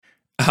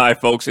Hi,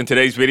 folks. In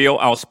today's video,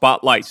 I'll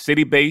spotlight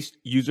city-based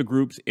user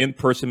groups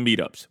in-person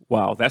meetups.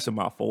 Wow, that's a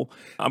mouthful.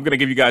 I'm going to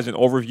give you guys an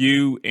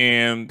overview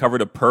and cover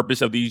the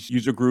purpose of these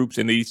user groups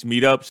and these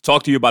meetups.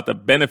 Talk to you about the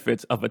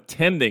benefits of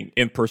attending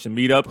in-person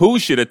meetup, who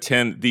should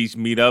attend these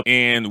meetups,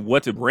 and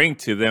what to bring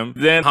to them.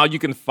 Then how you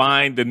can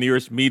find the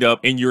nearest meetup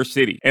in your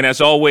city. And as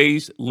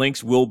always,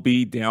 links will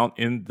be down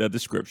in the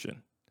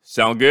description.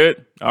 Sound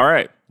good? All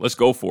right, let's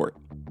go for it.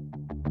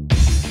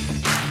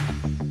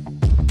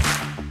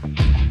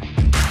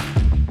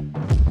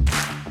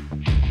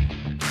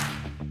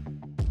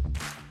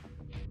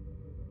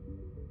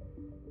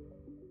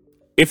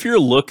 If you're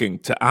looking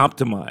to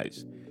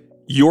optimize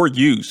your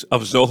use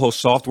of Zoho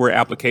software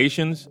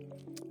applications,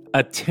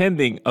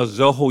 attending a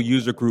Zoho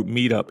user group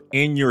meetup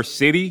in your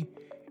city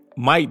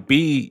might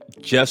be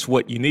just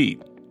what you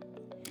need.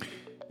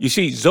 You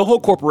see, Zoho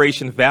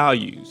Corporation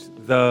values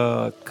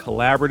the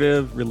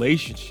collaborative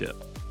relationship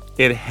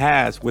it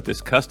has with its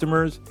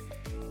customers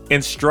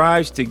and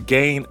strives to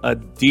gain a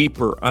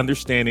deeper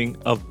understanding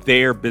of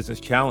their business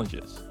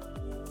challenges.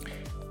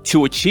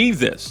 To achieve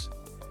this,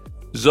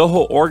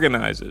 Zoho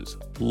organizes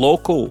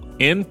local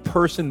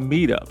in-person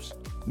meetups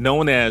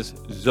known as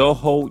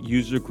Zoho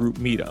User Group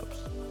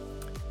Meetups.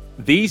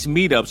 These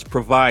meetups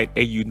provide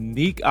a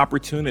unique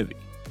opportunity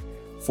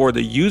for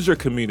the user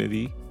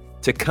community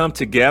to come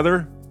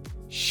together,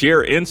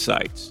 share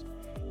insights,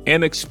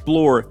 and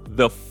explore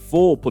the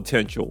full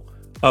potential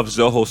of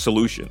Zoho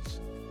solutions.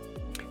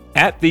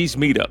 At these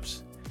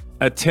meetups,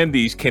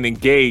 attendees can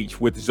engage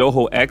with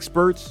Zoho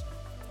experts,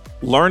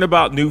 learn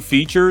about new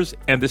features,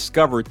 and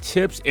discover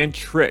tips and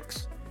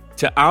tricks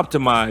to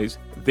optimize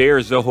their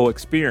Zoho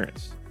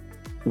experience.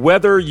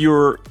 Whether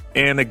you're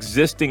an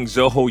existing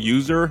Zoho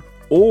user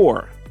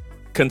or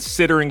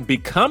considering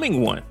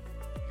becoming one,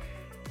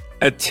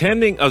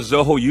 attending a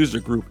Zoho user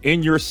group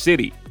in your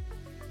city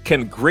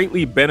can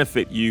greatly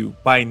benefit you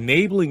by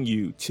enabling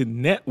you to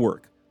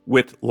network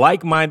with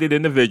like-minded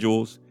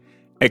individuals,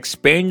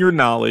 expand your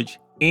knowledge,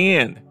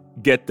 and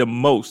get the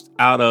most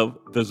out of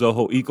the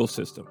Zoho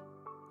ecosystem.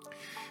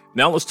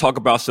 Now let's talk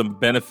about some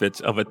benefits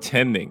of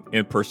attending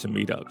in-person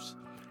meetups.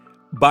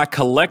 By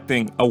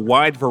collecting a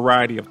wide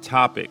variety of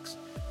topics,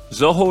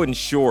 Zoho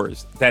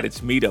ensures that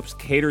its meetups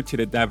cater to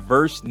the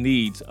diverse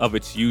needs of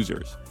its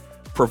users,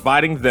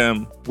 providing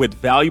them with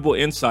valuable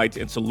insights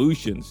and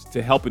solutions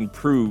to help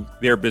improve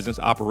their business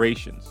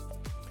operations.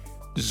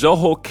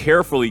 Zoho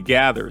carefully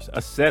gathers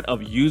a set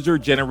of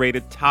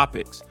user-generated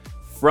topics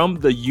from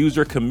the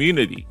user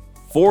community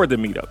for the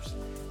meetups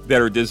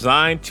that are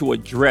designed to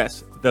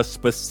address the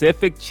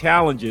specific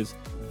challenges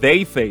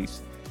they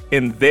face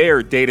in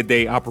their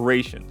day-to-day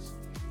operations.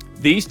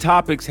 These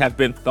topics have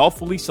been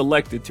thoughtfully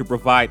selected to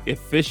provide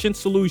efficient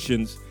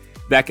solutions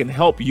that can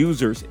help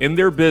users in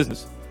their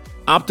business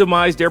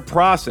optimize their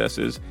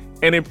processes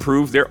and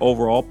improve their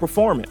overall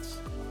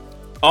performance.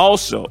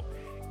 Also,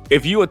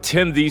 if you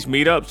attend these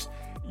meetups,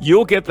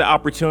 you'll get the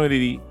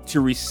opportunity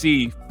to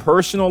receive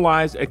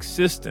personalized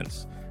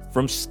assistance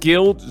from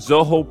skilled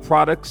Zoho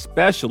product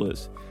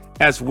specialists,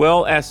 as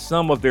well as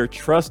some of their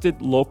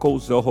trusted local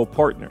Zoho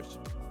partners.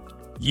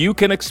 You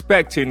can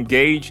expect to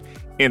engage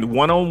in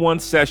one-on-one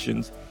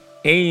sessions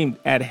aimed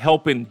at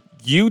helping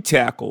you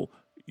tackle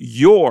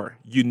your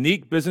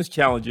unique business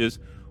challenges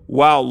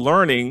while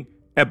learning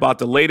about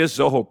the latest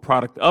Zoho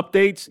product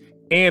updates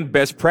and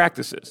best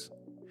practices.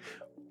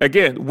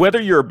 Again,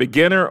 whether you're a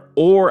beginner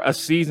or a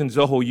seasoned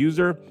Zoho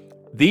user,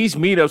 these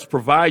meetups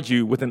provide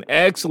you with an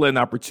excellent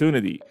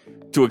opportunity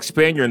to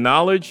expand your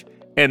knowledge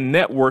and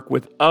network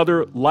with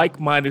other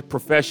like-minded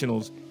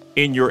professionals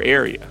in your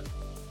area.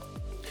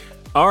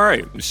 All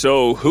right,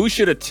 so who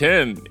should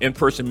attend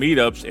in-person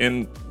meetups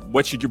and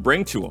what should you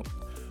bring to them?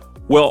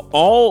 Well,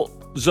 all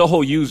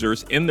Zoho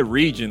users in the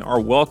region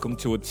are welcome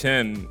to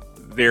attend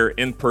their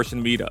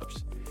in-person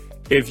meetups.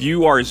 If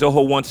you are a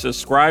Zoho One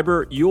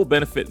subscriber, you'll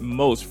benefit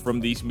most from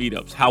these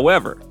meetups.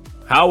 However,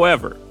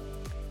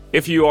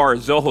 if you are a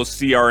Zoho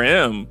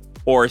CRM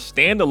or a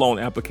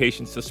standalone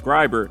application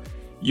subscriber,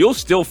 you'll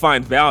still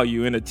find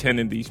value in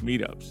attending these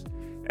meetups,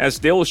 as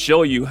they'll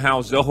show you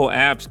how Zoho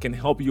apps can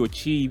help you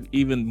achieve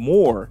even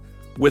more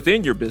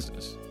within your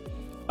business.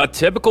 A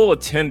typical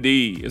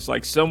attendee is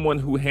like someone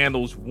who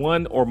handles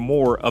one or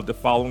more of the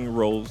following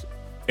roles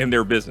in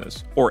their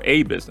business or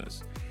a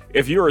business.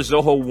 If you're a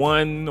Zoho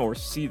One or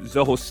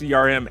Zoho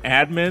CRM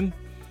admin,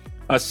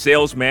 a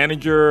sales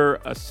manager,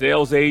 a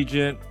sales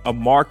agent, a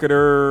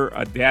marketer,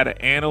 a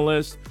data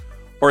analyst,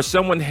 or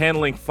someone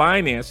handling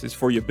finances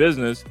for your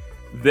business,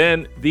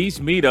 then these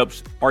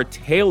meetups are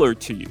tailored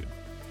to you.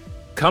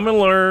 Come and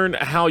learn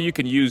how you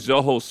can use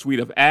Zoho's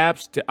suite of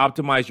apps to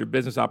optimize your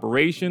business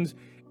operations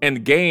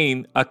and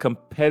gain a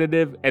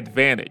competitive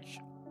advantage.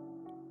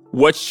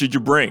 What should you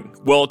bring?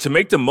 Well, to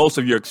make the most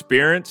of your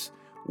experience,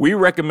 we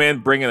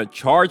recommend bringing a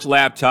charged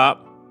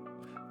laptop,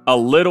 a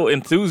little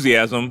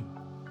enthusiasm,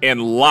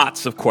 and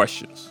lots of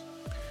questions.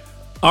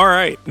 All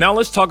right, now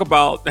let's talk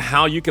about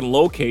how you can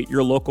locate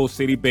your local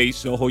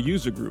city-based Zoho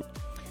user group.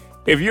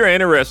 If you're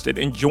interested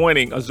in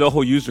joining a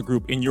Zoho user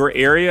group in your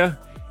area,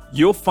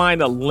 you'll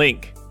find a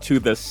link to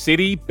the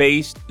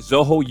city-based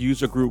Zoho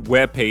user group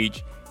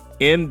webpage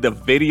in the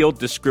video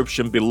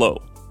description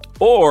below.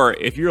 Or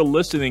if you're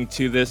listening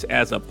to this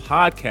as a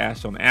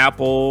podcast on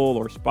Apple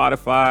or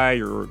Spotify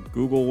or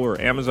Google or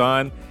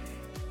Amazon,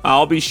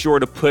 I'll be sure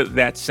to put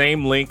that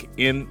same link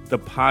in the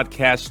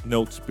podcast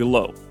notes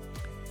below.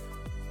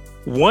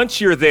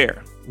 Once you're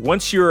there,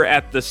 once you're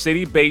at the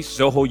city-based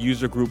Zoho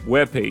user group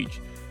webpage,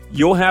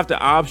 you'll have the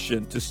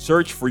option to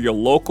search for your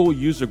local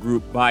user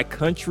group by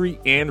country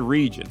and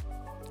region.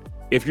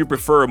 If you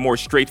prefer a more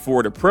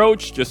straightforward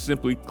approach, just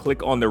simply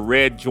click on the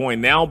red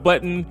Join Now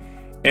button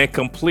and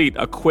complete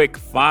a quick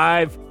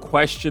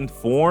 5-question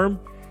form.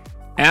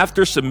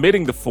 After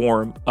submitting the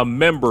form, a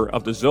member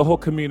of the Zoho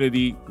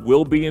community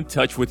will be in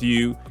touch with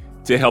you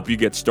to help you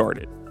get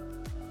started.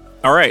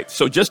 All right,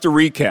 so just to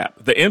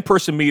recap, the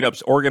in-person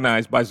meetups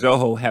organized by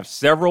Zoho have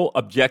several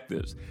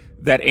objectives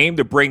that aim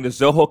to bring the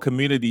Zoho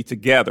community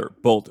together,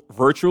 both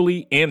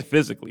virtually and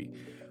physically.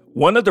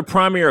 One of the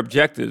primary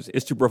objectives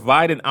is to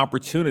provide an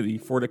opportunity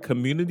for the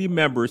community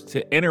members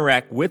to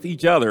interact with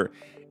each other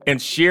and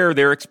share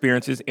their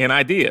experiences and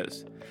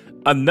ideas.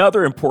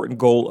 Another important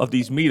goal of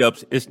these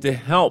meetups is to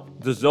help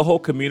the Zoho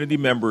community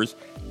members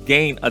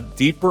gain a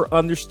deeper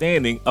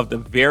understanding of the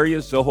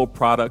various Zoho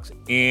products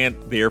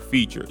and their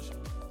features.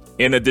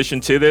 In addition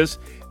to this,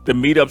 the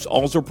meetups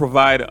also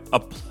provide a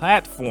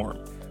platform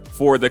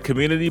for the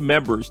community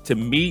members to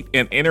meet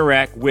and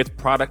interact with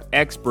product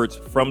experts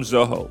from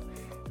Zoho.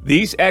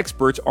 These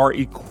experts are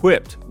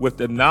equipped with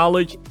the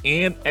knowledge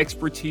and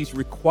expertise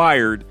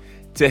required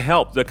to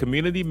help the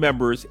community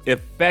members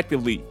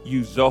effectively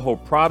use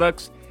Zoho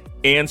products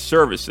and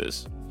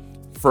services.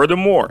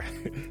 Furthermore,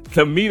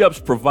 the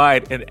meetups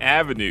provide an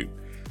avenue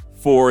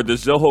for the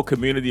Zoho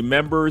community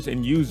members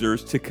and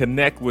users to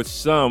connect with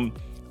some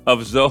of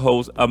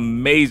Zoho's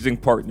amazing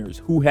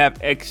partners who have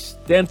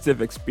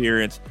extensive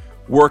experience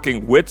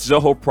working with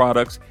Zoho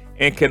products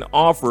and can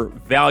offer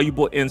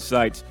valuable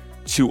insights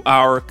to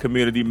our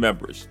community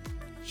members.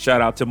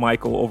 Shout out to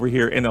Michael over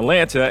here in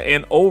Atlanta.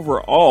 And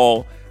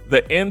overall,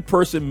 the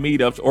in-person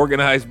meetups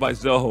organized by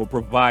Zoho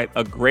provide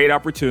a great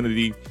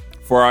opportunity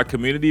for our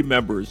community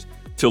members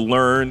to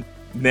learn,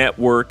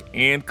 network,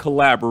 and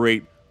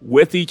collaborate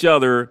with each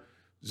other,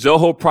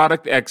 Zoho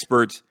product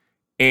experts,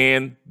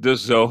 and the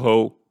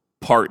Zoho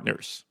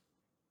partners.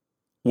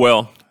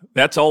 Well,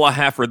 that's all I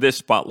have for this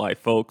spotlight,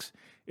 folks.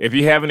 If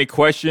you have any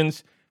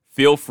questions,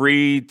 feel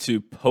free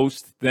to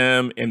post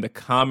them in the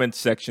comments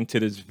section to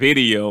this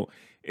video.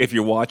 If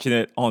you're watching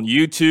it on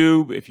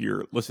YouTube, if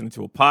you're listening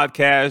to a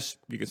podcast,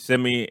 you can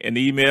send me an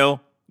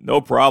email. No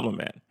problem,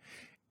 man.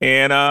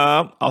 And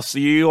I'll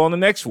see you on the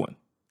next one.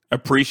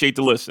 Appreciate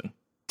the listen.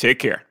 Take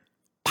care.